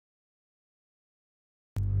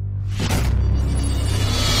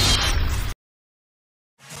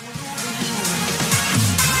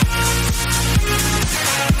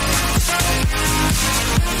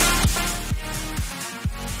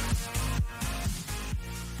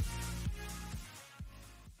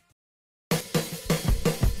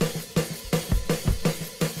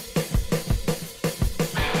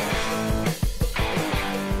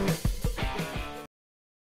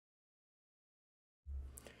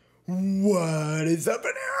What is up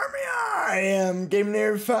in the army? I am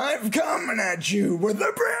Inator5 coming at you with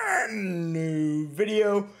a brand new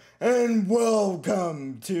video, and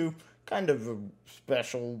welcome to kind of a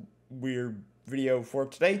special, weird video for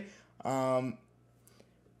today.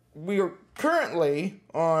 We are currently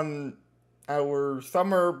on our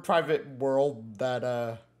summer private world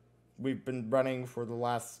that we've been running for the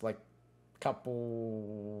last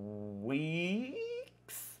couple weeks,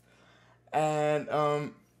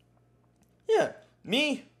 and yeah,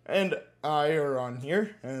 me and I are on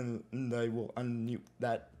here, and I will unmute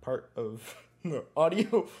that part of the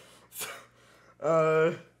audio.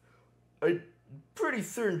 I'm pretty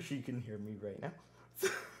certain she can hear me right now,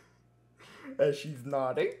 as she's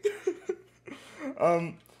nodding.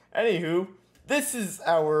 Anywho, this is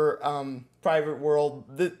our private world.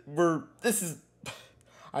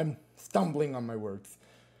 I'm stumbling on my words.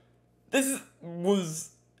 This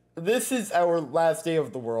is our last day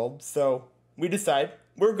of the world, so we decide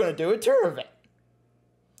we're gonna do a tour of it.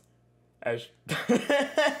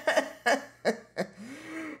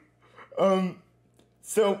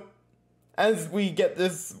 So as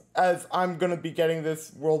I'm gonna be getting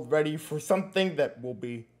this world ready for something that will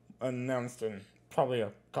be announced in probably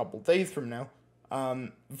a couple days from now,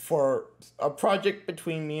 for a project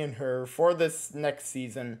between me and her for this next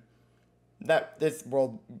season, that this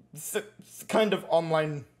world kind of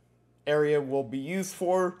online area will be used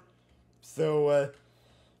for. So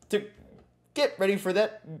to get ready for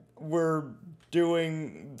that, we're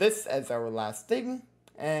doing this as our last thing.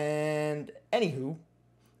 And anywho,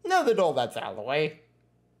 now that all that's out of the way,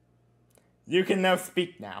 you can now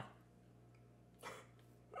speak now.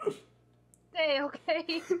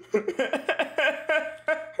 Okay.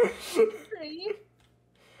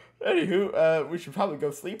 Anywho, we should probably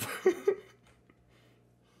go sleep.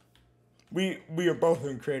 We are both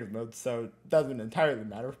in creative mode, so it doesn't entirely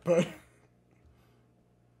matter,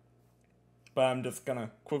 but I'm just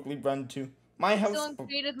gonna quickly run to my house. Still in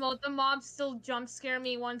creative mode. The mobs still jump scare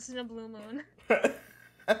me once in a blue moon. Like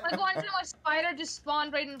one time a spider just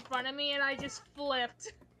spawned right in front of me and I just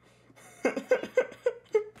flipped. It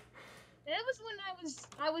was when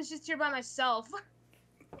I was just here by myself.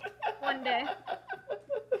 One day.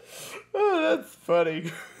 Oh, that's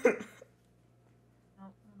funny. Oh,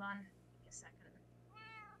 hold on. Give me a second.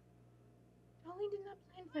 Totally did not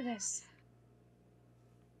plan for this.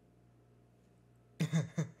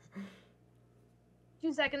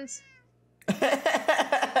 2 seconds.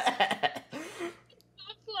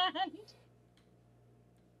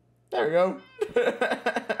 There we go.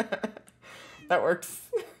 That works.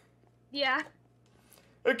 Yeah.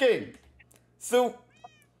 Okay, so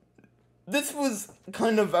this was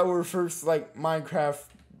kind of our first Minecraft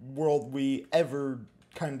world we ever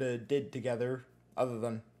kind of did together, other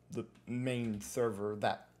than the main server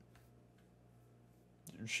that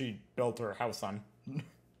she built her house on.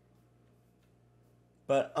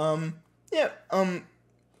 But yeah,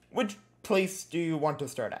 which place do you want to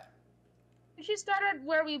start at? We should start at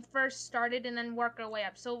where we first started and then work our way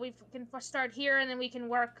up. So we can start here and then we can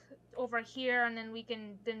work over here and then we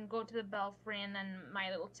can go to the belfry and then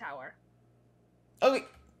my little tower. Okay.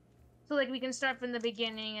 So we can start from the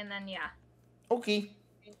beginning and then yeah. Okay.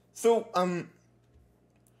 So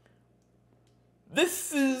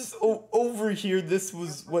this is over here. This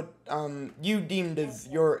was what you deemed as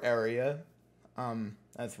your area.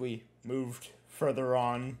 As we moved further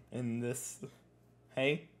on in this.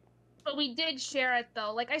 Hey. But we did share it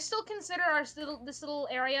though. I still consider this little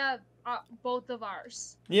area both of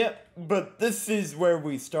ours. Yeah, but this is where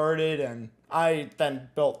we started, and I then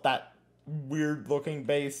built that weird looking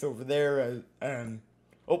base over there, and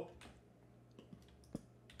oh.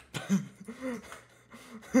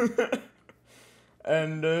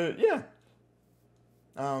 And yeah.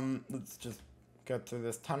 Let's just get to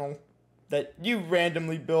this tunnel that you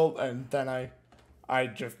randomly built, and then I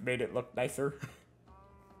just made it look nicer.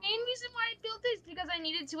 Main reason why I built this is because I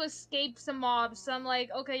needed to escape some mobs. So I'm like,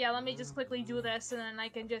 okay, yeah, let me just quickly do this, and then I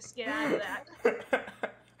can just get out of that.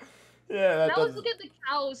 Yeah, I was looking at the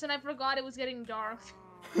cows, and I forgot it was getting dark.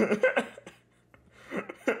 I meant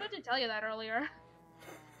to tell you that earlier.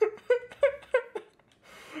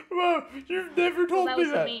 Well, you've never told me that. That was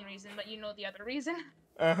the main reason, but you know the other reason.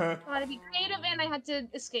 Uh-huh. I had to be creative, and I had to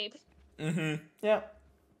escape. Mm-hmm. Yeah.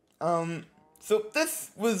 So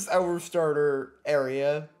this was our starter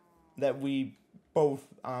area that we both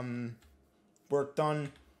worked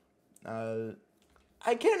on. I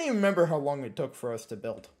can't even remember how long it took for us to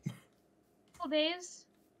build. Couple days.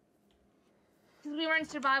 Because we were in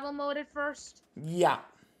survival mode at first. Yeah.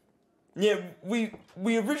 Yeah, we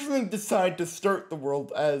originally decided to start the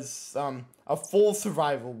world as a a full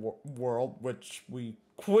survival world, which we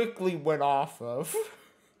quickly went off of.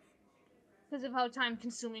 Because of how time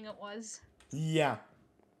consuming it was. Yeah.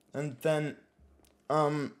 And then,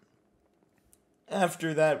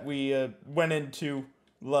 after that, we went into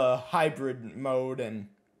the hybrid mode, and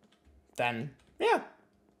then, yeah.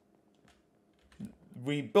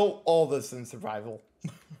 We built all this in survival.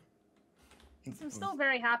 I'm still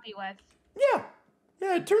very happy with. Yeah.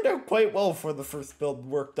 Yeah, it turned out quite well for the first build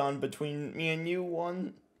worked on between me and you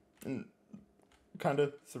on kind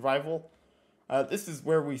of survival. This is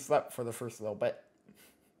where we slept for the first little bit.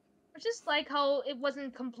 I just like how it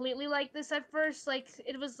wasn't completely like this at first. Like,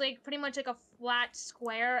 it was like pretty much like a flat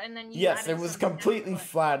square, and then you Yes, added it was something completely next to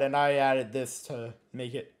it. flat, and I added this to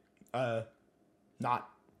make it, not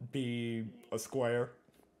be a square.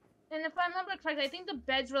 And if I remember correctly, I think the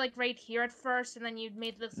beds were like right here at first, and then you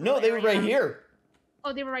made this. No, little they were right area. here.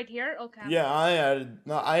 Oh, they were right here. Okay. Yeah, I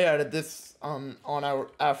added this on our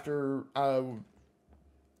after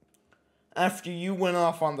you went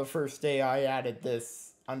off on the first day. I added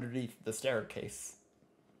this underneath the staircase,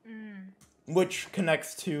 which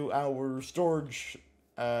connects to our storage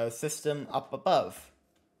system up above,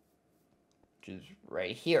 which is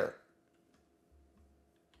right here.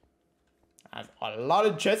 I have a lot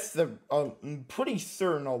of chests that I'm pretty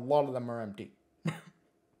certain a lot of them are empty.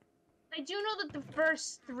 I do know that the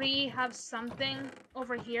first 3 have something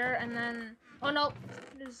over here, and then... Oh, no.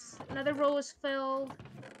 There's another row is filled.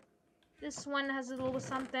 This one has a little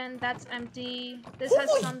something. That's empty. This has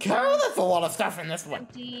Holy something. cow, that's a lot of stuff in this one.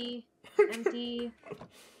 Empty. Empty.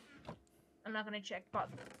 I'm not gonna check.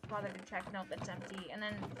 Bother to check. Nope, it's empty. And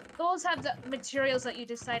then those have the materials that you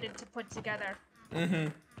decided to put together.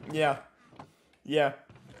 Yeah. Yeah.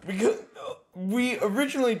 Because we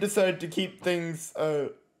originally decided to keep things,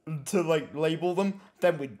 to, like, label them.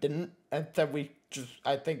 Then we didn't. And then we just,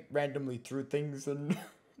 I think, randomly threw things in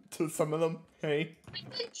to some of them. Hey. We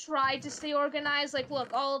did try to stay organized. Like, look,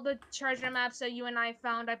 all the treasure maps that you and I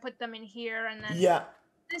found, I put them in here, and then... Yeah.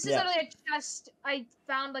 This is literally a chest. I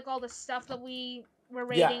found, like, all the stuff that we were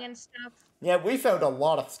raiding and stuff. Yeah, we found a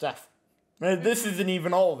lot of stuff. And this isn't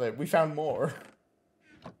even all of it. We found more.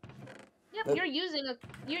 Yep, you're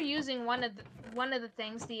using one of the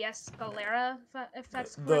things, the escalera, if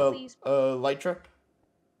that's correctly The Elytra?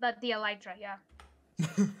 The elytra, yeah.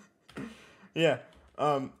 Yeah.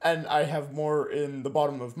 And I have more in the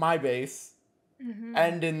bottom of my base,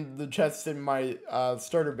 and in the chest in my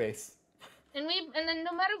starter base. And then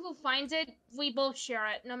no matter who finds it, we both share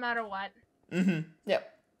it, no matter what.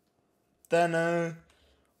 Yep. Then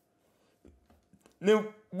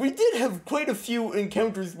no, we did have quite a few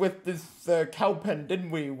encounters with this cow pen,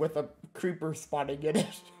 didn't we? With a creeper spotting in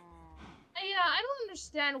it. Yeah, I don't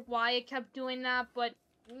understand why it kept doing that, but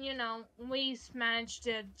you know, we managed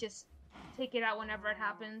to just take it out whenever it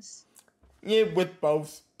happens. Yeah, with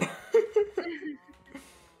both.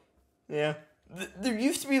 Yeah. There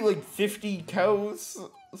used to be like 50 cows,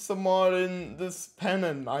 some odd, in this pen,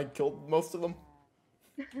 and I killed most of them.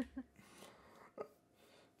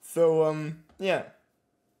 So, yeah.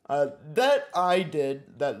 That I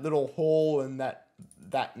did, that little hole in that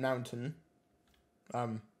mountain.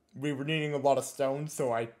 We were needing a lot of stone,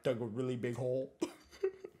 so I dug a really big hole.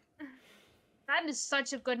 That is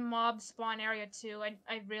such a good mob spawn area, too,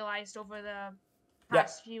 I realized over the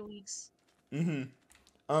past few weeks.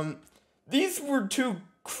 These were 2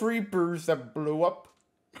 creepers that blew up.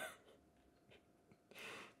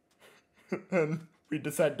 And we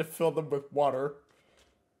decided to fill them with water.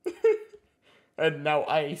 And now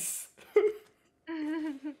ice.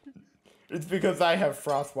 It's because I have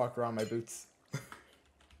Frostwalker on my boots.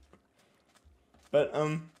 But,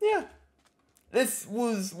 yeah. This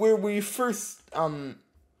was where we first,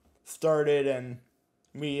 started, and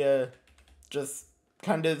we, just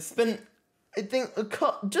kind of spent, I think,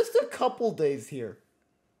 just a couple days here.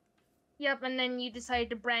 Yep, and then you decided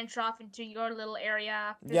to branch off into your little area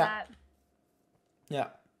after that. Yeah.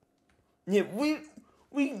 Yeah, we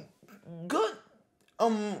got,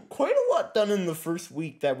 quite a lot done in the first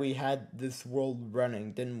week that we had this world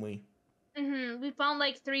running, didn't we? We found,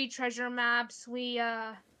 like, 3 treasure maps. We,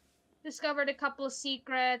 discovered a couple of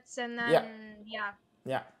secrets, and then,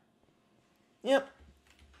 Yeah. Yep.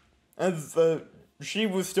 As, she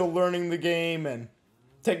was still learning the game, and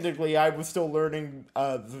technically I was still learning,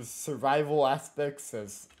 the survival aspects,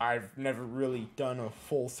 as I've never really done a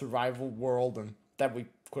full survival world, and then we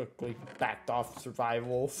quickly backed off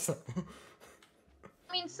survival, so...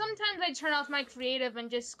 I mean, sometimes I turn off my creative and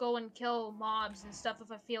just go and kill mobs and stuff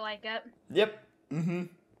if I feel like it. Yep.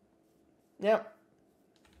 Yep.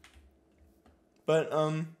 But,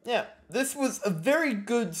 yeah, this was a very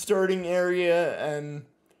good starting area, and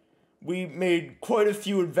we made quite a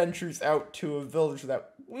few adventures out to a village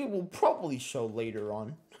that we will probably show later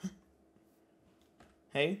on.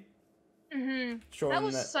 Hey? That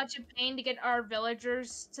was such a pain to get our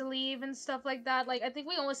villagers to leave and stuff like that. Like, I think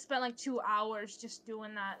we almost spent like 2 hours just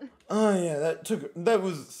doing that. Oh yeah, that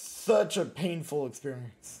was such a painful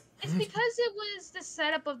experience. It's because it was the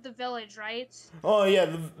setup of the village, right? Oh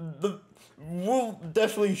yeah, we'll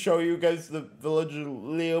definitely show you guys the village a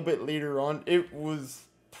little bit later on. It was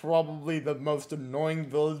probably the most annoying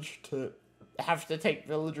village to have to take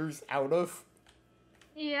villagers out of.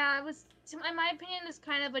 Yeah, it was, in my opinion, it's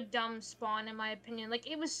kind of a dumb spawn, in my opinion. Like,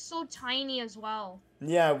 it was so tiny as well.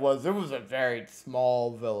 Yeah, it was. It was a very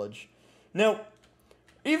small village. Now,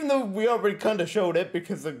 even though we already kind of showed it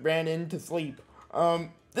because it ran in to sleep,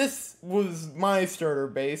 this was my starter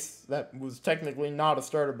base. That was technically not a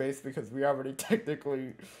starter base because we already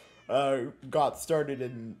technically got started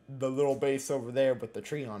in the little base over there with the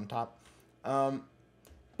tree on top.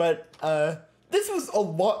 But this was a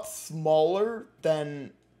lot smaller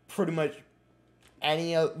than pretty much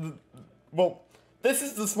any of. Well, this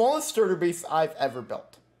is the smallest starter base I've ever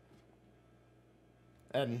built.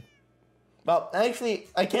 And, well, actually,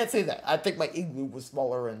 I can't say that. I think my igloo was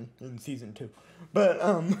smaller in season 2. But,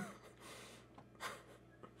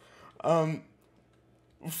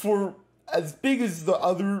 for as big as the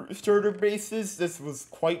other starter bases, this was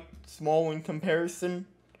quite small in comparison.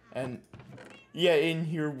 And, yeah, in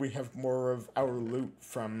here we have more of our loot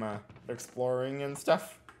from, exploring and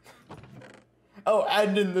stuff. Oh,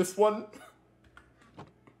 and in this one.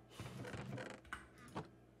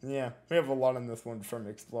 Yeah, we have a lot in this one from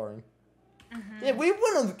exploring. Yeah, we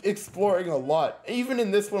went exploring a lot. Even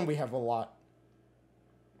in this one, we have a lot.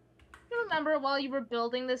 You remember while you were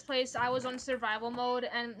building this place, I was on survival mode,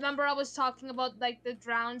 and remember I was talking about, like, the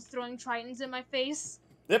drowns throwing tritons in my face?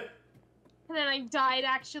 Yep. And then I died,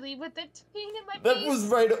 actually, with it being in my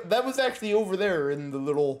face. That was actually over there in the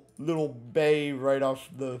little bay right off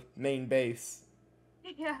the main base.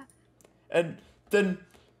 Yeah. And then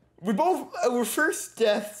our first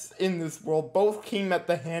deaths in this world both came at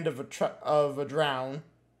the hand of a drown.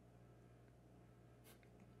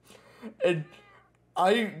 And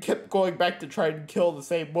I kept going back to try and kill the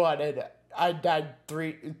same one, and I died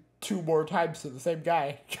 2 more times to the same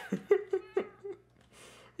guy.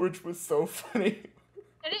 Which was so funny.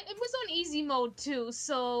 And it was on easy mode too,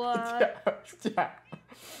 so yeah.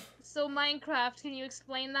 So Minecraft, can you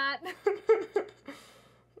explain that?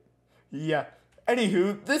 Yeah.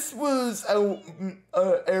 Anywho, this was a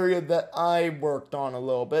area that I worked on a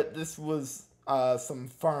little bit. This was some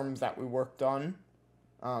farms that we worked on,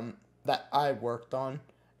 that I worked on,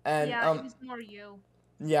 and yeah, it was more you.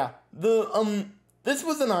 Yeah, this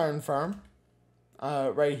was an iron farm,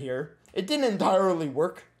 right here. It didn't entirely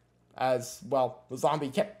work, as well. The zombie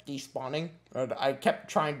kept despawning, and I kept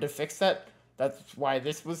trying to fix that. That's why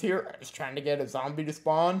this was here. I was trying to get a zombie to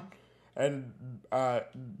spawn, and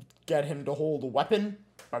get him to hold a weapon,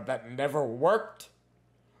 but that never worked.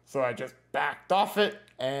 So I just backed off it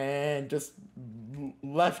and just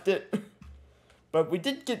left it. But we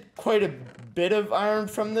did get quite a bit of iron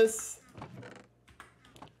from this.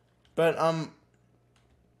 But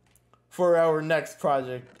for our next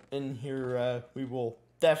project in here, we will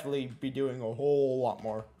definitely be doing a whole lot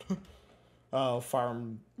more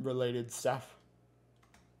farm related stuff.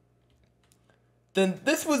 Then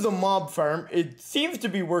this was a mob farm. It seems to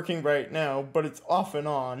be working right now, but it's off and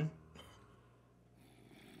on.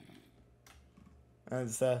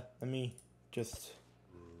 As, let me just...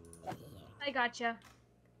 I gotcha.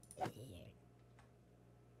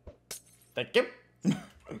 Thank you.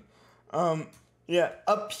 Yeah,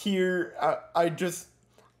 up here,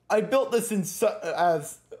 I built this in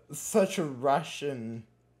as such a rush, and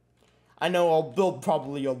I know I'll build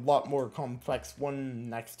probably a lot more complex one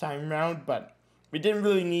next time round, but we didn't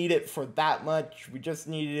really need it for that much. We just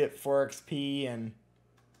needed it for XP, and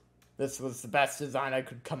this was the best design I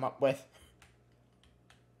could come up with.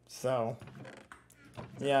 So,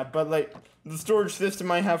 yeah, but like, the storage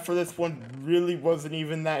system I have for this one really wasn't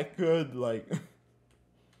even that good, like.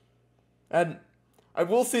 And I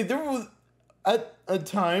will say there was, at a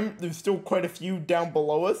time, there's still quite a few down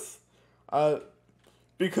below us,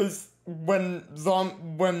 because when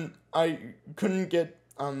I couldn't get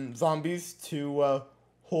zombies to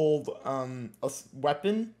hold a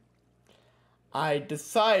weapon, I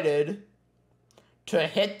decided to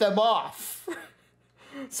hit them off.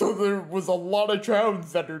 So there was a lot of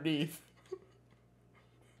drowns underneath.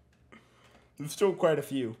 There's still quite a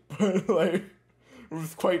few, but like, it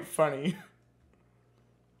was quite funny.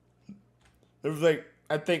 There was like,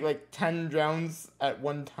 I think like 10 drowns at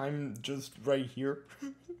one time just right here.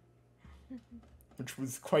 Which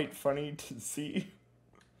was quite funny to see.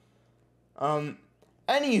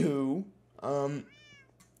 Anywho, let's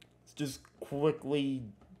just quickly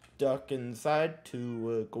duck inside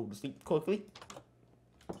to go to sleep quickly.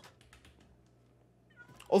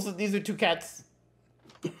 Also, these are 2 cats.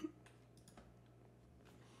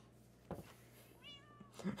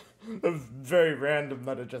 That was very random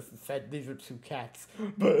that I just said these are 2 cats,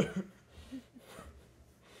 but...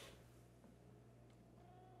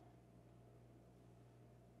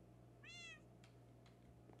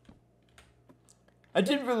 I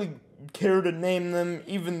didn't really care to name them,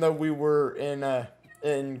 even though we were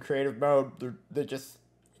in creative mode. They just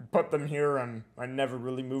put them here, and I never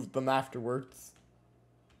really moved them afterwards.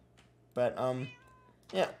 But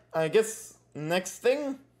yeah, I guess next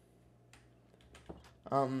thing,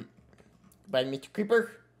 by Mr.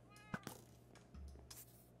 Creeper.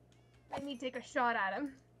 Let me take a shot at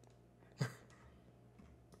him.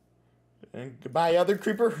 And goodbye, other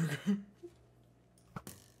creeper.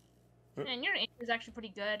 And your aim is actually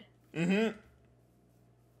pretty good. Mm-hmm.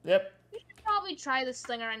 Yep. We should probably try the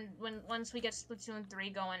slinger and once we get Splatoon 3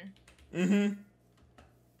 going. Mm-hmm.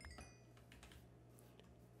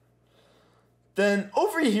 Then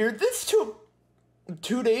over here, this took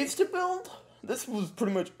 2 days to build. This was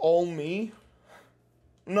pretty much all me.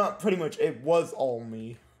 Not pretty much, it was all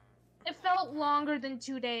me. It felt longer than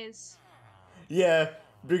 2 days. Yeah,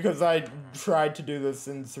 because I tried to do this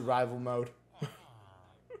in survival mode.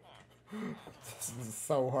 This is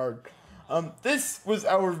so hard. This was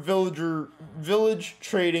our village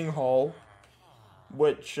trading hall,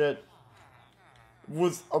 which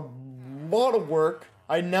was a lot of work.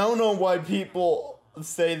 I now know why people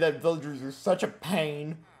say that villagers are such a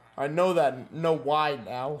pain. I know why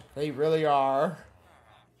now. They really are.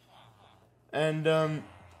 And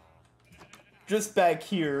just back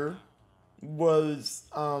here was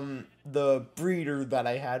the breeder that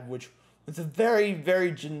I had, which was a very,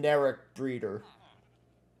 very generic breeder.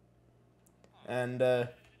 And I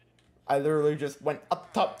literally just went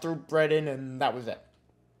up top, threw bread in, and that was it.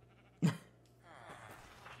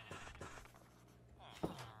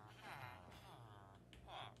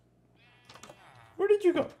 Where did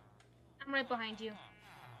you go? I'm right behind you.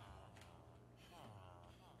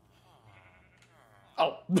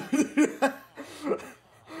 Oh.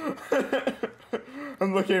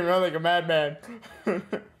 I'm looking around like a madman.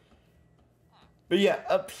 But yeah,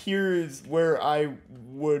 up here is where I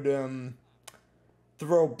would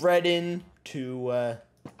throw bread in to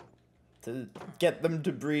get them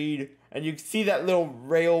to breed. And you can see that little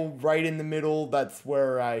rail right in the middle. That's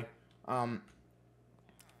where I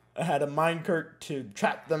had a minecart to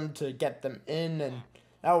trap them to get them in, and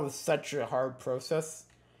that was such a hard process.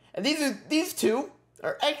 And these two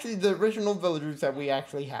are actually the original villagers that we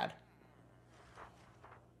actually had.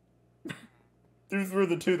 These were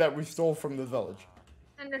the 2 that we stole from the village.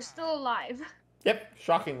 And they're still alive. Yep,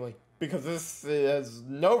 shockingly. Because this has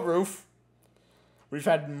no roof. We've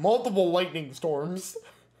had multiple lightning storms.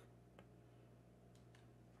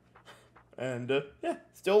 And, yeah,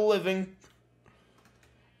 still living.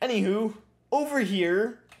 Anywho, over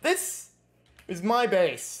here, this is my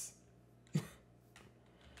base.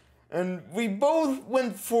 And we both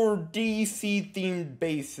went for DC-themed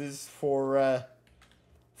bases for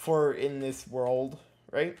in this world,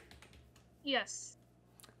 right? Yes.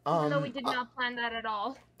 Even though we did not plan that at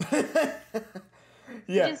all.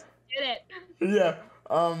 Yeah. We just did it. Yeah.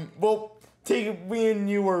 Well, we and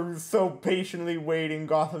you were so patiently waiting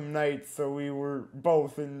Gotham Knights, so we were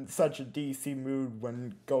both in such a DC mood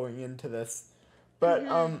when going into this.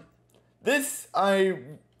 But, this, I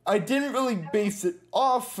didn't really base it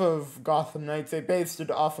off of Gotham Knights. I based it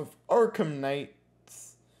off of Arkham Knights.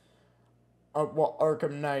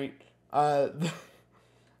 Arkham Knight,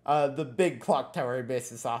 the big clock tower I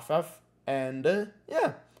based this off of, and,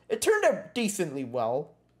 yeah, it turned out decently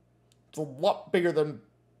well. It's a lot bigger than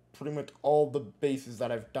pretty much all the bases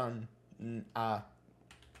that I've done,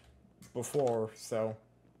 before, so.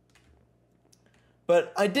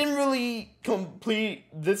 But I didn't really complete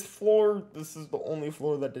this floor. This is the only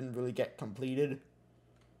floor that didn't really get completed.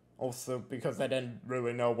 Also, because I didn't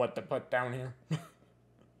really know what to put down here.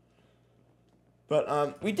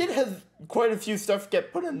 But, we did have quite a few stuff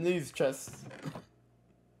get put in these chests.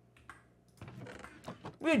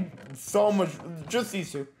 We had so much, just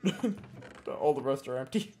these 2. All the rest are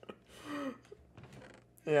empty.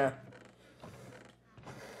 Yeah.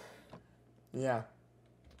 Yeah.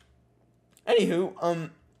 Anywho,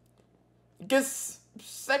 I guess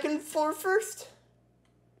second floor first?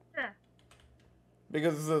 Sure.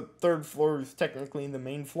 because the third floor is technically the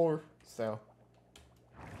main floor, so.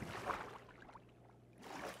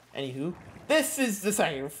 Anywho, this is the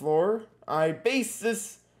second floor. I based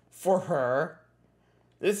this for her.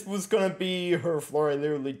 This was gonna be her floor. I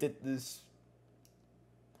literally did this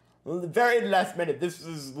the very last minute. This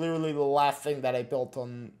is literally the last thing that I built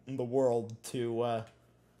on the world to,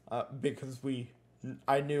 because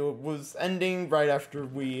I knew it was ending right after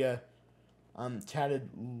we, chatted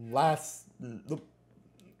last,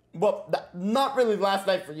 not really last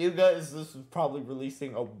night for you guys. This was probably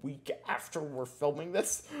releasing a week after we're filming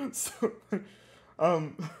this. So,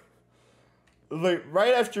 like,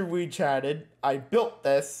 right after we chatted, I built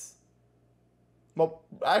this. Well,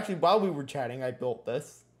 actually, while we were chatting, I built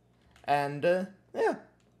this. And, yeah,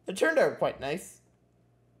 it turned out quite nice.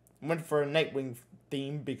 Went for a Nightwing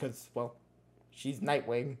theme because, well, she's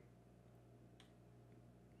Nightwing.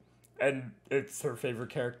 And it's her favorite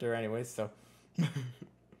character anyway, so. Well,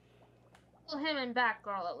 him and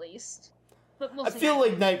Batgirl, at least. But I feel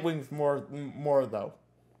like Nightwing's more though.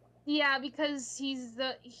 Yeah, because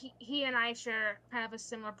he and I share kind of a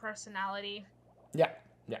similar personality. Yeah.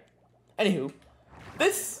 Anywho,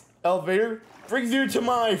 this elevator brings you to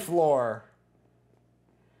my floor.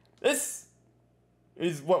 This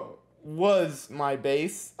is what was my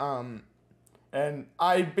base, and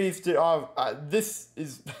I based it off, this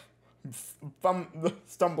is,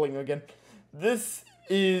 stumbling again. This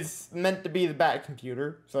is meant to be the Bat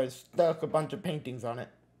computer, so I stuck a bunch of paintings on it.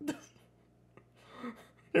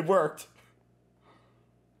 It worked.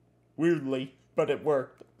 Weirdly, but it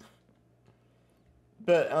worked.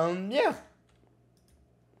 But, yeah.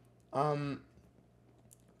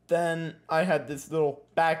 Then I had this little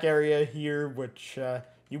back area here, which,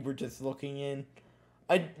 you were just looking in.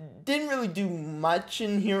 I didn't really do much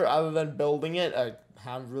in here other than building it. I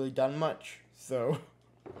haven't really done much, so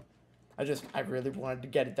I really wanted to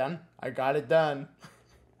get it done. I got it done.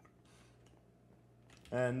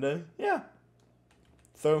 And, yeah.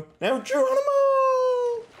 So, now Geronimo!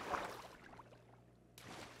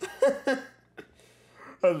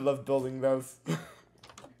 I love building those.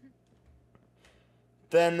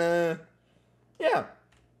 Then, yeah.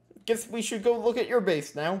 Guess we should go look at your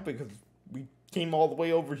base now, because we came all the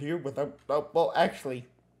way over here without, well, actually,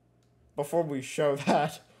 before we show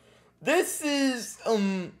that, this is,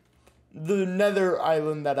 the Nether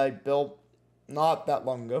island that I built not that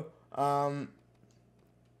long ago.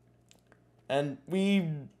 And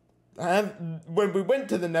when we went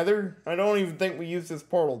to the Nether, I don't even think we used this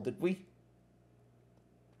portal, did we?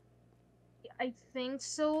 I think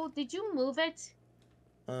so. Did you move it?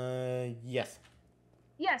 Yes.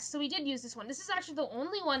 Yes, so we did use this one. This is actually the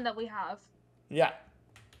only one that we have. Yeah.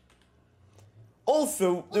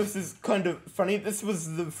 Also, this is kind of funny. This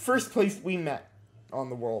was the first place we met on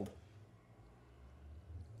the world.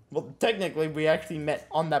 Well, technically, we actually met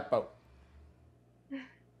on that boat.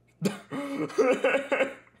 Because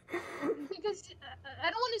I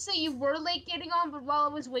don't want to say you were late getting on, but while I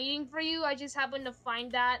was waiting for you, I just happened to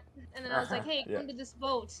find that, and then I was like, "Hey, come to this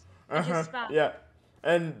boat." Yeah,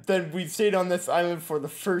 and then we stayed on this island for the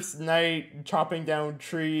first night, chopping down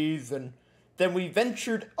trees, and then we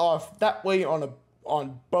ventured off that way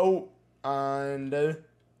on boat, and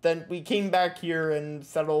then we came back here and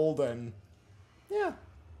settled, and yeah.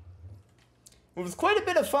 It was quite a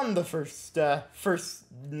bit of fun the first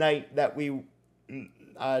night that we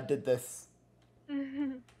did this.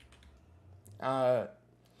 Well,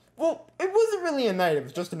 it wasn't really a night, it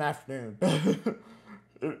was just an afternoon.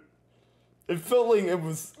 It felt like it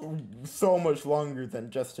was so much longer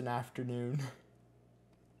than just an afternoon.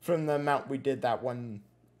 From the amount we did that one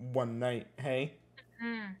night, hey?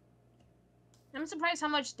 I'm surprised how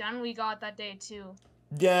much done we got that day, too.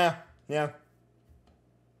 Yeah.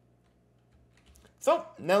 So,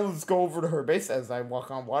 now let's go over to her base as I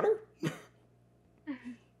walk on water.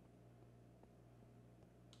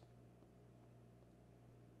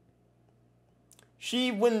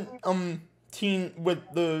 She went,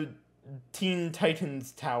 with the Teen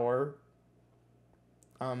Titans Tower,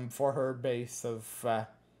 for her base of,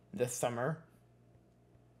 this summer.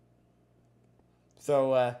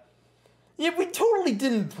 So, yeah, we totally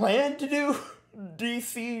didn't plan to do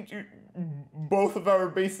DC, both of our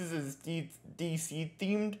bases as DC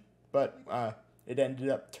themed, but it ended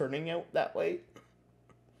up turning out that way.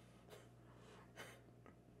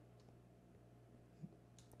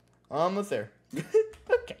 Almost there.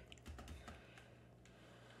 Okay.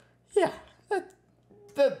 Yeah,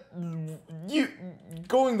 that you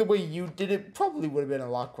going the way you did it probably would have been a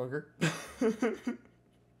lot quicker.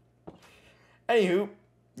 Anywho,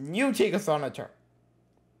 you take us on a tour.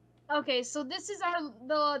 Okay, so this is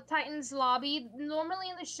the Titans lobby. Normally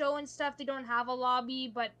in the show and stuff, they don't have a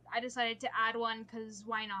lobby, but I decided to add one because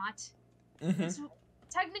why not? It's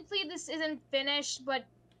technically this isn't finished, but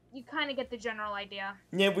you kind of get the general idea.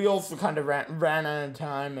 Yeah, we also kind of ran out of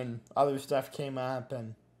time, and other stuff came up,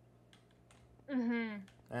 and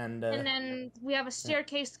and then we have a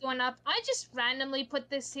staircase going up. I just randomly put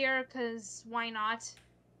this here because why not?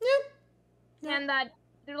 Yep. And that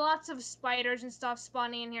there are lots of spiders and stuff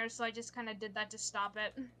spawning in here, so I just kind of did that to stop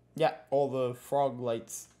it. Yeah, all the frog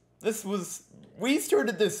lights. We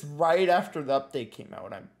started this right after the update came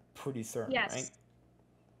out, I'm pretty certain, Yes. right?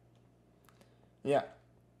 Yeah.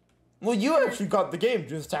 Well, you actually got the game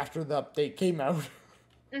just after the update came out.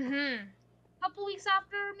 Couple weeks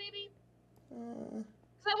after, maybe?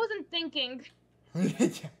 Because I wasn't thinking.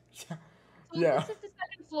 Yeah. So this is the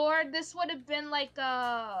second floor. This would have been like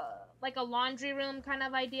a laundry room kind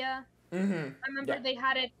of idea. I remember they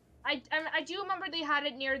had it. I do remember they had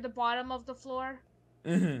it near the bottom of the floor.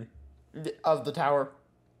 Of the tower.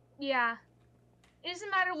 Yeah. It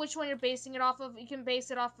doesn't matter which one you're basing it off of. You can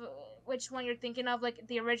base it off of which one you're thinking of, like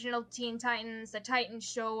the original Teen Titans, the Titans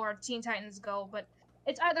show, or Teen Titans Go. But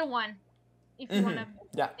it's either one, if you want to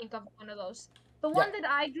think of one of those. The one that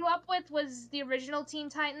I grew up with was the original Teen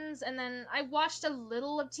Titans, and then I watched a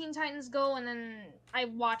little of Teen Titans Go, and then I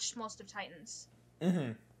watched most of Titans.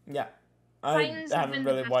 Yeah. I haven't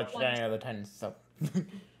really watched any other Titans, so.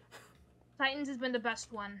 Titans has been the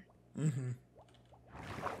best one. And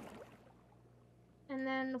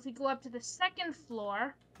then if we go up to the second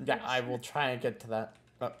floor... Yeah, I will try and get to that.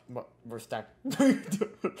 But we're stuck. I think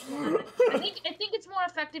it's more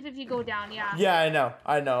effective if you go down, yeah. Yeah,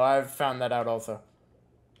 I know. I've found that out also.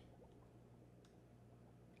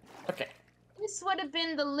 Okay. This would have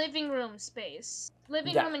been the living room space.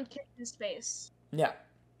 Living room and kitchen space. Yeah.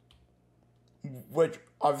 Which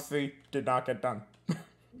obviously did not get done.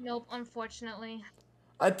 Nope, unfortunately.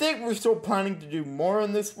 I think we're still planning to do more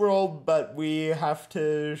in this world, but we have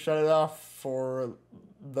to shut it off for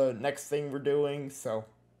the next thing we're doing, so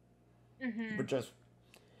we're just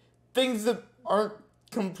things that aren't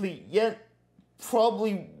complete yet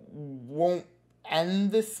probably won't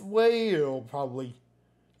end this way.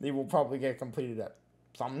 They will probably get completed at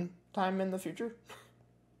some time in the future.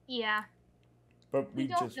 Yeah. But we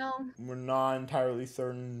don't know. We're not entirely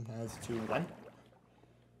certain as to when.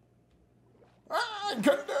 I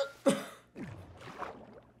couldn't do it.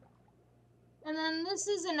 And then this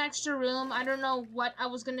is an extra room. I don't know what I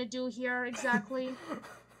was gonna do here exactly.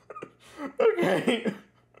 Okay.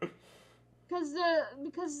 Because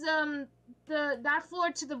that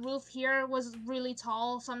floor to the roof here was really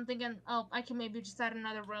tall, so I'm thinking, oh, I can maybe just add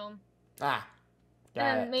another room. Ah.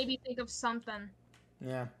 And maybe think of something.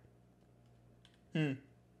 Yeah.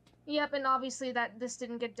 Yep, and obviously this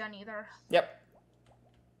didn't get done either. Yep.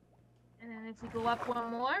 And then if we go up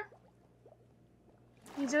one more,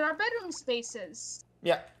 these are our bedroom spaces.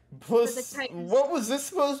 Yeah. Plus, what was this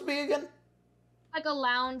supposed to be again? Like a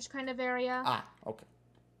lounge kind of area. Ah, okay.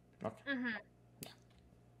 Yeah.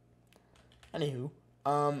 Anywho,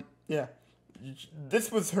 yeah.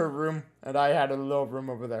 This was her room, and I had a little room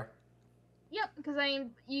over there. Yep, because I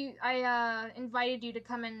invited you to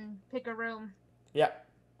come and pick a room. Yep.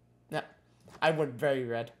 Yeah. I went very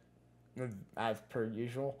red, as per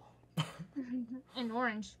usual. And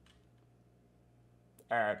orange.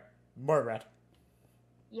 More red.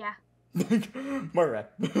 Yeah. More red.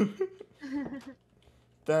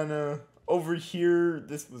 Then, over here,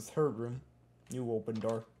 this was her room. New open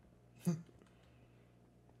door.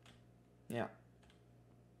 Yeah.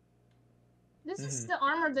 This is the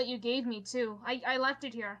armor that you gave me, too. I left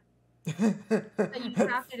it here. That you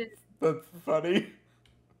crafted it. That's funny.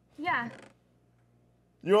 Yeah.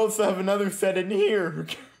 You also have another set in here.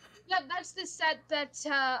 Yeah, that's the set that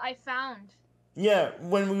I found. Yeah,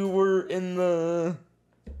 when we were in the...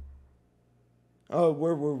 Oh,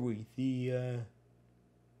 where were we? The,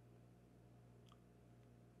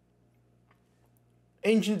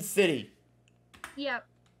 Ancient City. Yep.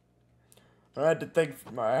 I had to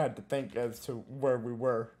think as to where we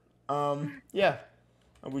were. Yeah.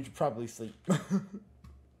 We should probably sleep.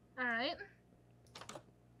 Alright.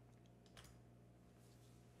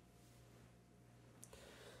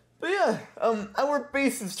 But yeah, our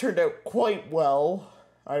bases turned out quite well,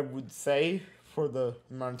 I would say, for the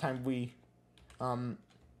amount of time we,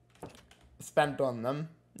 spent on them.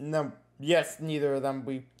 No, yes, neither of them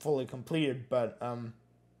we fully completed, but, I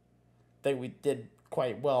think we did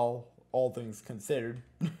quite well, all things considered.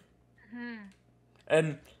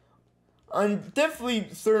 And I'm definitely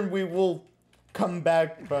certain we will come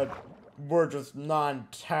back, but we're just not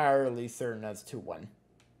entirely certain as to when.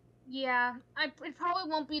 Yeah, it probably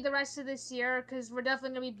won't be the rest of this year because we're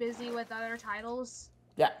definitely gonna be busy with other titles.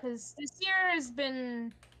 Yeah. Because this year has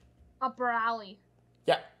been up our alley.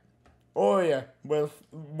 Yeah. Oh yeah, with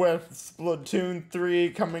Splatoon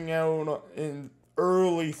 3 coming out in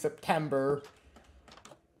early September,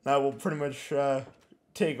 that will pretty much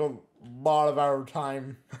take a lot of our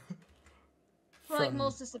time. For like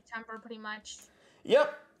most of September, pretty much.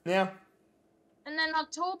 Yep. Yeah. And then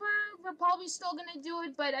October, we're probably still gonna do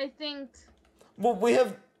it, but I think. Well, we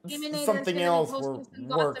have Inator something is gonna be else we're posting some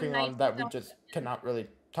Gotham working Knights on that we stuff. just cannot really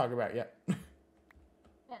talk about yet.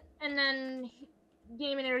 And then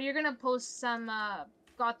Inator, you're gonna post some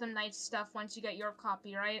Gotham Knights stuff once you get your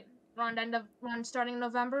copy, right? Around starting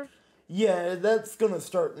November. Yeah, that's gonna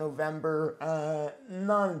start November.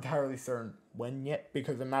 Not entirely certain when yet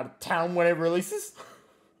because I'm out of town when it releases.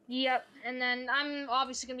 Yep, and then I'm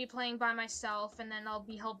obviously gonna be playing by myself, and then I'll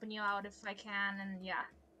be helping you out if I can, and yeah.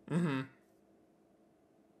 Mm-hmm.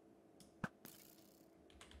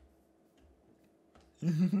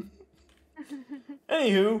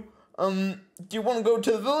 Anywho, do you want to go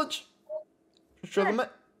to the village? Show them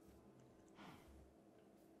it.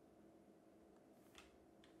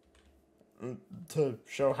 To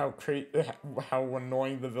show how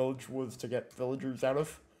annoying the village was to get villagers out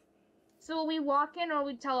of. So will we walk in or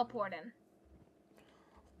we teleport in?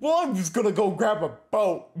 Well, I'm just gonna go grab a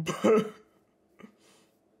boat. Hey,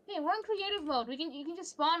 we're in creative mode. You can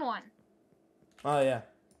just spawn one. Oh yeah.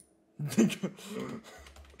 See, so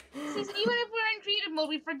even if we're in creative mode,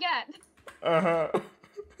 we forget.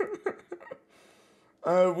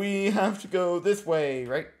 We have to go this way,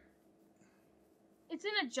 right? It's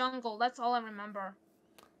in a jungle. That's all I remember.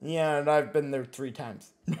 Yeah, and I've been there 3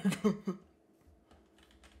 times.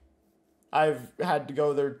 I've had to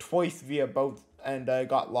go there twice via boat, and I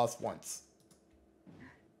got lost once.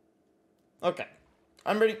 Okay,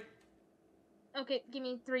 I'm ready. Okay, give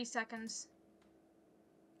me 3 seconds.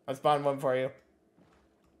 I spawned one for you.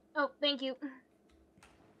 Oh, thank you.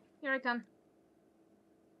 Here I come.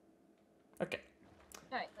 Okay.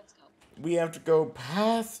 Alright, let's go. We have to go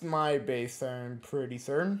past my base, I'm pretty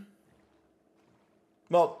certain.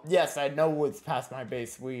 Well, yes, I know it's past my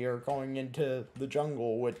base. We are going into the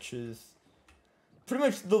jungle, which is pretty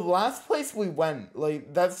much the last place we went.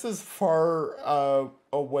 Like, that's as far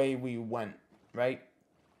away we went, right?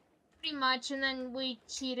 Pretty much, and then we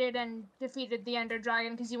cheated and defeated the Ender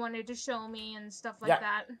Dragon because you wanted to show me and stuff like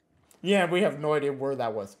that. Yeah, we have no idea where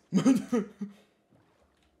that was.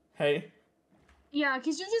 Hey? Yeah,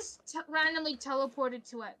 because you just randomly teleported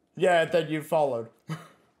to it. Yeah, that you followed.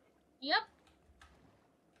 Yep.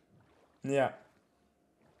 Yeah.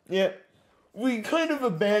 Yeah. We kind of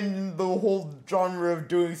abandoned the whole genre of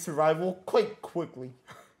doing survival quite quickly.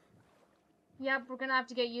 Yep, we're gonna have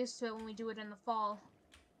to get used to it when we do it in the fall.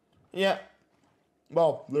 Yeah.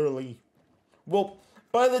 Well, literally. Well,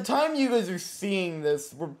 by the time you guys are seeing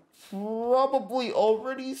this, we're probably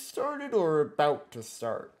already started or about to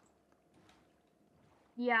start.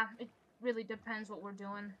 Yeah, it really depends what we're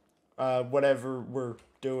doing. Whatever we're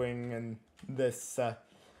doing in this,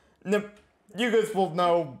 you guys will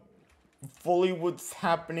know fully what's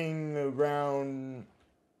happening around,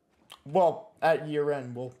 well, at year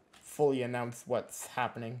end, we'll fully announce what's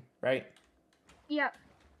happening, right? Yep.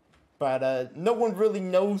 But, no one really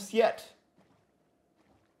knows yet.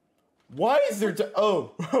 Why is there I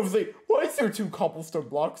was like, why is there 2 cobblestone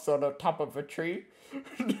blocks on the top of a tree?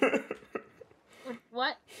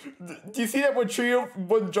 What? Do you see that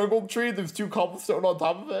one jungle tree, there's 2 cobblestone on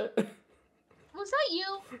top of it? Was that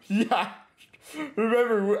you? Yeah.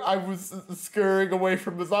 Remember, I was scurrying away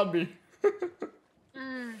from the zombie.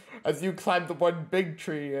 As you climbed the one big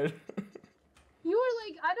tree. And you were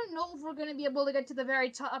like, I don't know if we're gonna be able to get to the very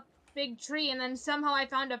top big tree, and then somehow I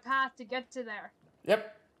found a path to get to there.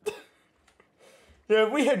 Yep. Yeah,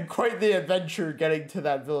 we had quite the adventure getting to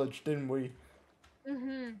that village, didn't we? I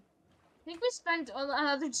think we spent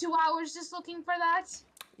another 2 hours just looking for that.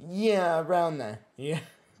 Yeah, around there. Yeah.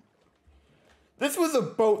 This was a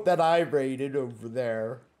boat that I raided over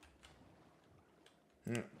there.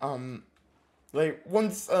 Like,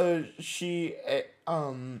 once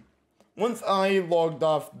once I logged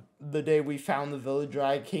off the day we found the villager,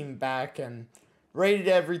 I came back and raided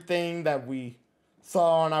everything that we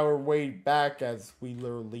saw on our way back as we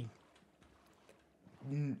literally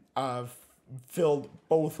filled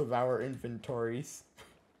both of our inventories.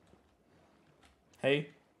 Hey?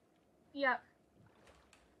 Yep.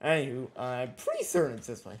 Anywho, I'm pretty certain it's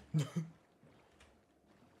this way.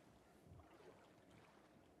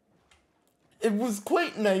 It was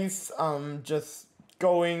quite nice, just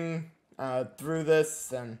going through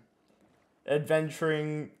this and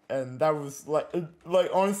adventuring, and that was like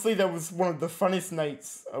honestly, that was one of the funnest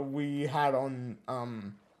nights we had on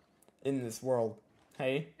in this world.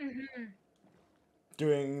 Hey,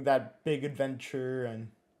 doing that big adventure and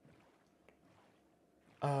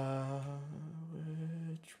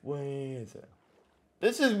which way is it?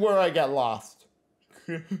 This is where I get lost.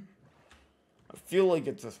 I feel like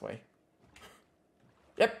it's this way.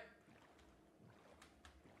 Yep.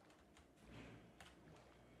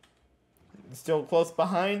 Still close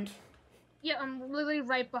behind? Yeah, I'm literally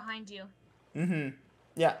right behind you.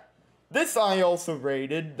 Yeah. This I also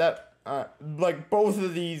raided. That, like, both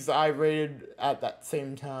of these I raided at that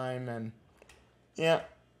same time, and... Yeah.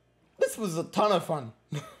 This was a ton of fun.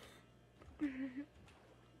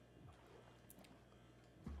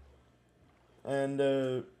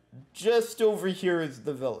 And, just over here is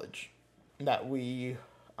the village that we,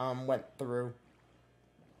 went through.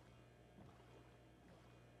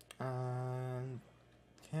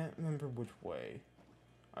 Can't remember which way.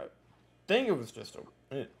 I think it was just over.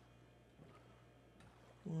 It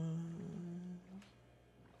was...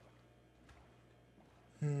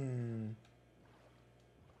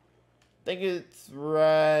 think it's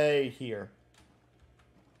right here.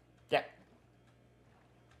 Yeah.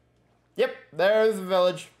 Yep, there's the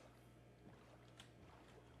village.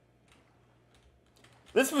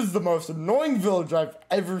 This was the most annoying village I've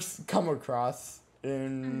ever come across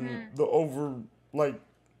in the like,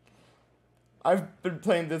 I've been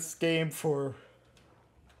playing this game for,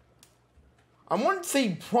 I want to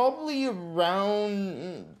say probably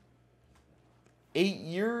around 8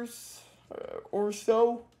 years or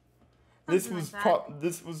so. This was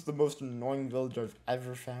the most annoying village I've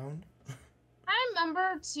ever found. I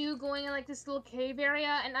remember too going in like this little cave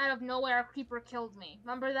area, and out of nowhere a creeper killed me.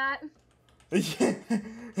 Remember that?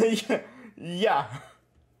 Yeah.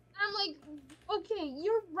 I'm like, okay,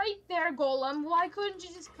 you're right there, Golem. Why couldn't you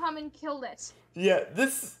just come and kill it? Yeah,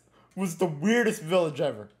 this was the weirdest village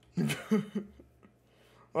ever.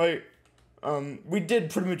 Like, we did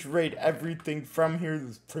pretty much raid everything from here.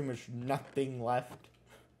 There's pretty much nothing left.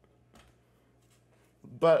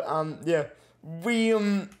 But, yeah, we,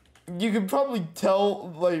 you can probably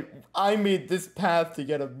tell, like, I made this path to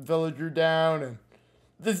get a villager down, and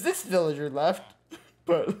there's this villager left.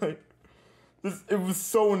 But, like, it was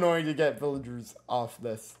so annoying to get villagers off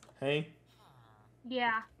this, hey?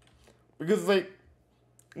 Yeah. Because, like,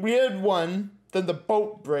 we had one, then the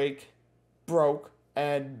boat broke,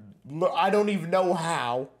 and I don't even know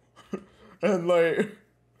how. And, like,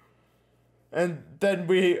 and then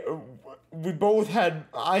we both had,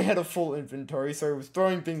 I had a full inventory, so I was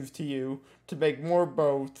throwing things to you to make more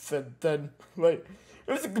boats, and then, like,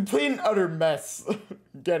 it was a complete and utter mess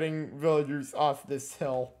getting villagers off this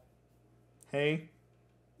hill. Hey?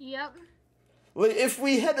 Yep. Like, if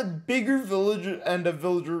we had a bigger villager and a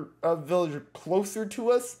villager closer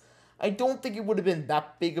to us, I don't think it would have been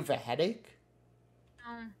that big of a headache.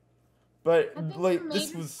 But, like,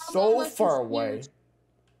 this was so far away.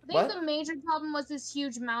 I think the major problem was this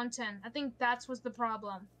huge mountain. I think that was the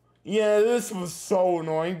problem. Yeah, this was so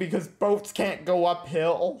annoying because boats can't go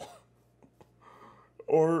uphill.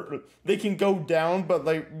 Or they can go down, but,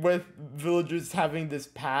 like, with villagers having this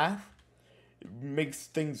path, it makes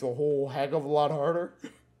things a whole heck of a lot harder.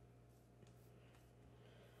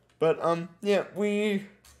 But, yeah, we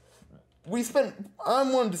spent, I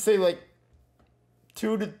wanted to say, like,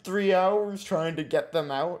 2 to 3 hours trying to get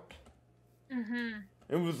them out.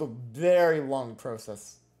 It was a very long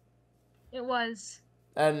process. It was.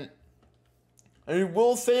 And I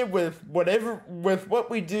will say with what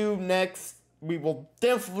we do next, we will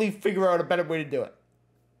definitely figure out a better way to do it.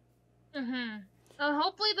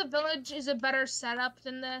 Hopefully the village is a better setup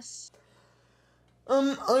than this.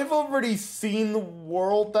 I've already seen the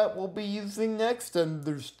world that we'll be using next, and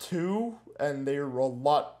there's 2, and they're a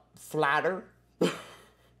lot flatter.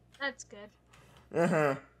 That's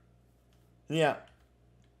good. Yeah.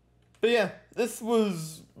 But yeah, this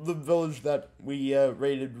was the village that we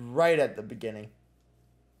raided right at the beginning.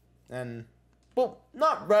 And, well,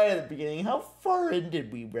 not right at the beginning. How far in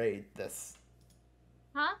did we raid this?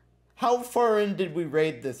 Huh? How far in did we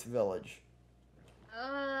raid this village?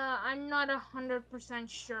 I'm not 100%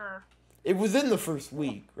 sure. It was in the first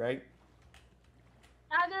week, right?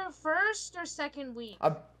 Either first or second week.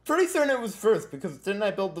 I'm pretty certain it was first, because didn't I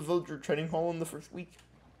build the villager training hall in the first week?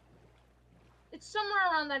 It's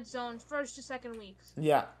somewhere around that zone, first to second weeks.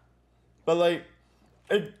 Yeah. But, like,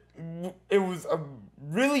 it was a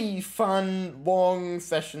really fun, long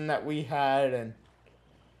session that we had, and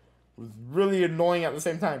it was really annoying at the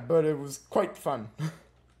same time, but it was quite fun.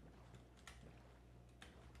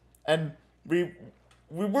 And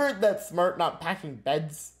we weren't that smart not packing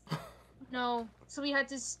beds. No, so we had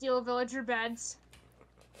to steal villager beds.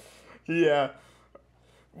 Yeah.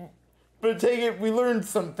 But take it, we learned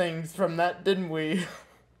some things from that, didn't we?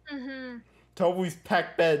 Mm-hmm. To always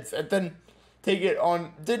pack beds, and then take it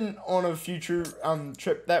on, didn't on a future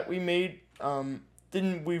trip that we made,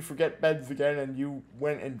 didn't we forget beds again and you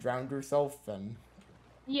went and drowned yourself and...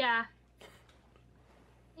 Yeah.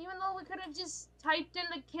 Even though we could have just typed in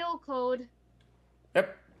the kill code.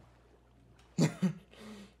 Yep.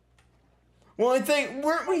 Well, I think,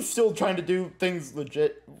 weren't we still trying to do things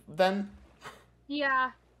legit then?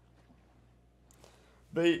 Yeah.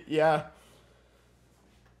 But, yeah.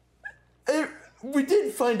 We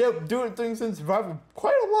did find out doing things in survival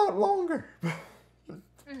quite a lot longer.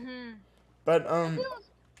 Mm-hmm. But, Speaking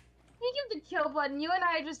of the kill button, you and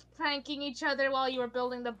I are just pranking each other while you were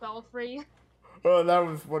building the belfry. oh, that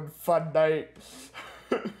was one fun night.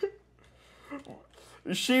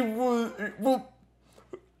 She was, well,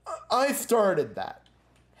 I started that.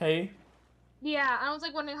 Hey? Yeah, I was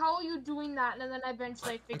like wondering, how are you doing that? And then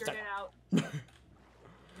eventually I figured it out.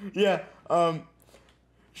 Yeah,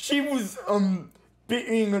 she was,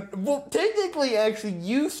 being, well, technically, actually,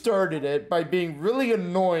 you started it by being really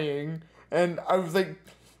annoying, and I was like,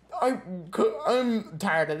 I'm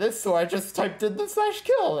tired of this, so I just typed in the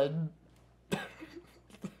 /kill, and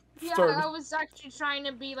yeah, started. I was actually trying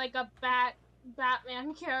to be like a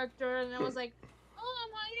Batman character, and I was like, oh,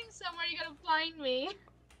 I'm hiding somewhere, you gotta find me.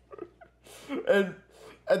 And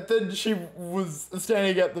then she was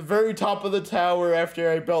standing at the very top of the tower after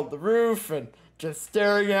I built the roof, and just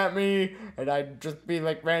staring at me, and I'd just be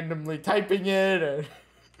like randomly typing it, and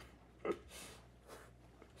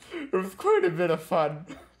it was quite a bit of fun.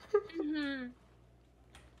 Mm-hmm.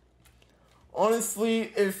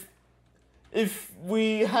 Honestly, if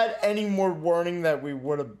we had any more warning that we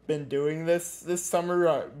would have been doing this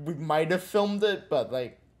summer, we might have filmed it, but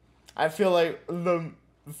like, I feel like the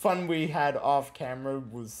fun we had off camera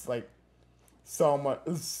was like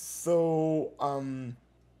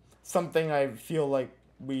something I feel like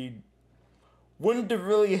we wouldn't have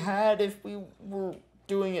really had if we were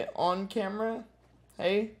doing it on camera.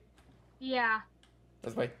 Hey? Yeah.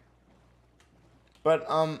 That's why. But,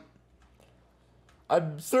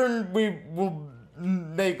 I'm certain we will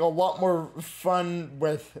make a lot more fun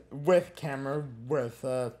with camera with,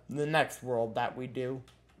 the next world that we do.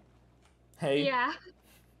 Hey? Yeah.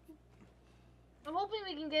 I'm hoping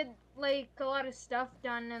we can get, like, a lot of stuff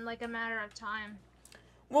done in, like, a matter of time.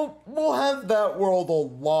 Well, we'll have that world a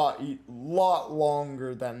lot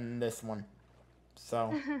longer than this one.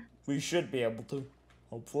 So, we should be able to,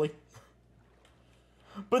 hopefully.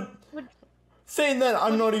 But, saying that,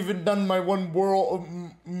 I'm not even done my one world,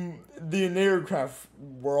 the Inator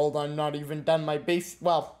world. I'm not even done my base,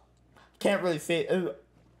 well, can't really say,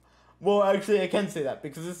 well, actually, I can say that,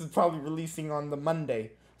 because this is probably releasing on the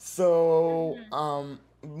Monday. So,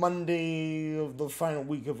 Monday of the final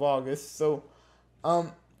week of August. So,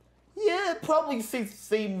 yeah, probably safe to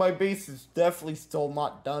say my base is definitely still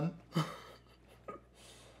not done.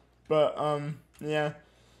 But, yeah.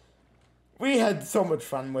 We had so much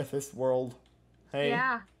fun with this world. Hey?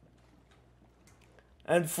 Yeah.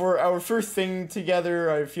 And for our first thing together,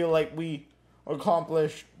 I feel like we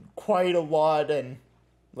accomplished quite a lot, and,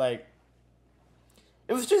 like,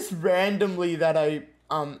 it was just randomly that I,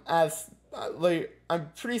 asked, like, I'm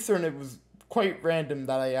pretty certain it was quite random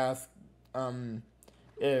that I asked,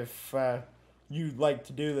 if, you'd like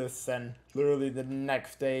to do this, and literally the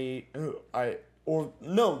next day,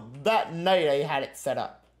 that night I had it set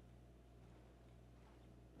up.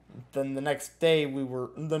 Then the next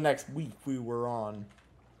week we were on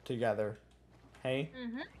together. Hey?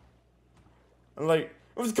 Mm-hmm. And, like,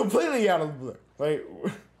 it was completely out of the blue. Like,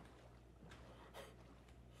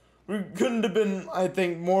 we couldn't have been, I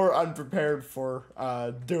think, more unprepared for,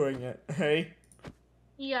 doing it. Hey?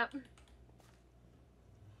 Yep.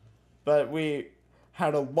 But we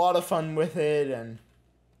had a lot of fun with it, and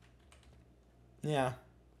yeah.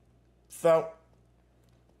 So,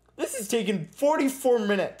 this has taken 44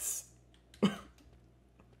 minutes.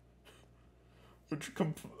 Which,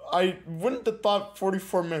 I wouldn't have thought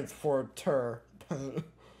 44 minutes for a tour.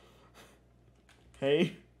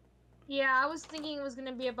 Hey? Yeah, I was thinking it was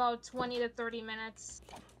gonna be about 20 to 30 minutes.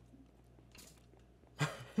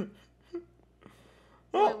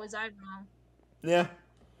 Well, it was, I don't know. Yeah.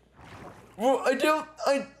 Well,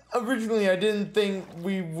 originally I didn't think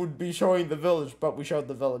we would be showing the village, but we showed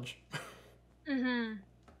the village. Mm-hmm.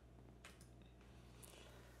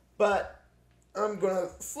 But we're gonna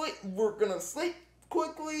sleep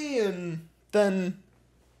quickly, and then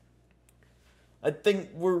I think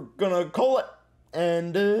we're gonna call it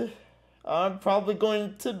and I'm probably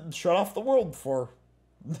going to shut off the world for.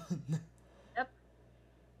 Yep.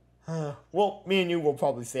 Well, me and you will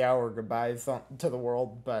probably say our goodbyes to the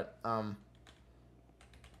world, but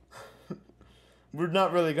we're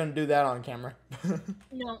not really gonna do that on camera.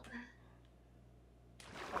 No.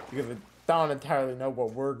 Because I don't entirely know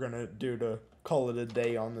what we're gonna do to call it a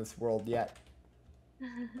day on this world yet.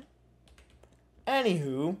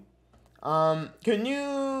 Anywho,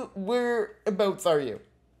 whereabouts are you?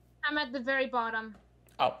 I'm at the very bottom.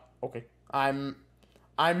 Oh, okay. I'm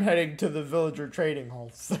heading to the villager trading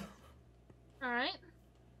halls. Alright.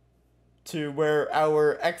 To where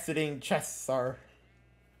our exiting chests are.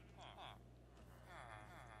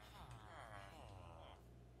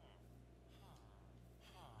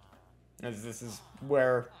 As this is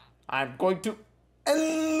where I'm going to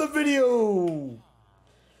end the video.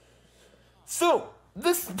 So,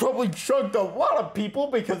 this probably shocked a lot of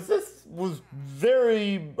people because this was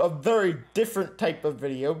a very different type of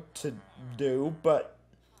video to do, but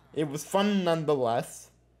it was fun nonetheless.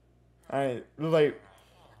 I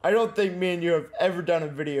don't think me and you have ever done a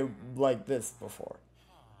video like this before.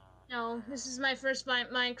 No, this is my first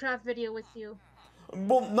Minecraft video with you.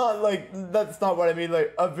 Well, that's not what I mean,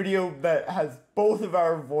 like, a video that has both of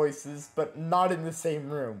our voices, but not in the same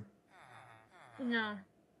room. No.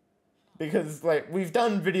 Because, like, we've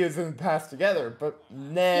done videos in the past together, but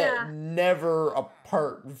never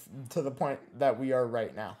apart to the point that we are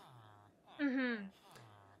right now. Mm-hmm.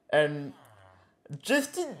 And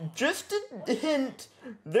just a hint,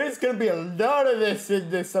 there's gonna be a lot of this in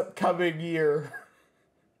this upcoming year.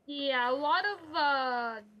 Yeah, a lot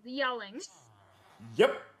of, yelling.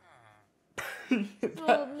 Yep.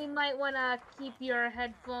 So you might want to keep your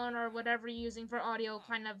headphone or whatever you're using for audio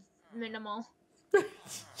kind of minimal.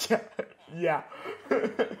 Yeah.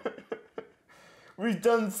 We've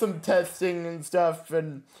done some testing and stuff,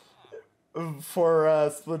 and for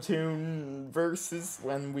Splatoon versus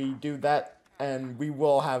when we do that, and we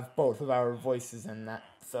will have both of our voices in that,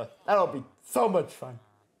 so that'll be so much fun.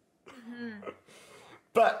 Mm-hmm.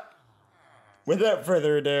 But without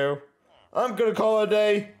further ado, I'm gonna call it a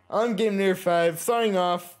day. I'm GameNear5 signing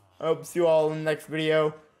off. I hope to see you all in the next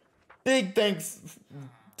video. Big thanks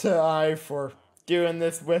to I for doing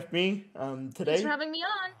this with me today. Thanks for having me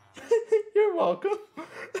on. You're welcome.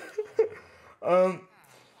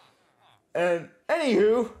 And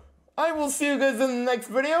anywho, I will see you guys in the next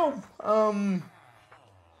video.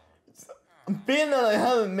 Being that I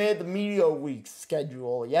haven't made the media week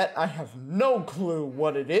schedule yet, I have no clue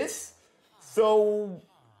what it is. So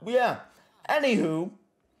yeah. Anywho,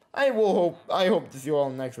 I hope to see you all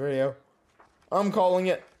in the next video. I'm calling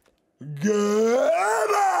it good.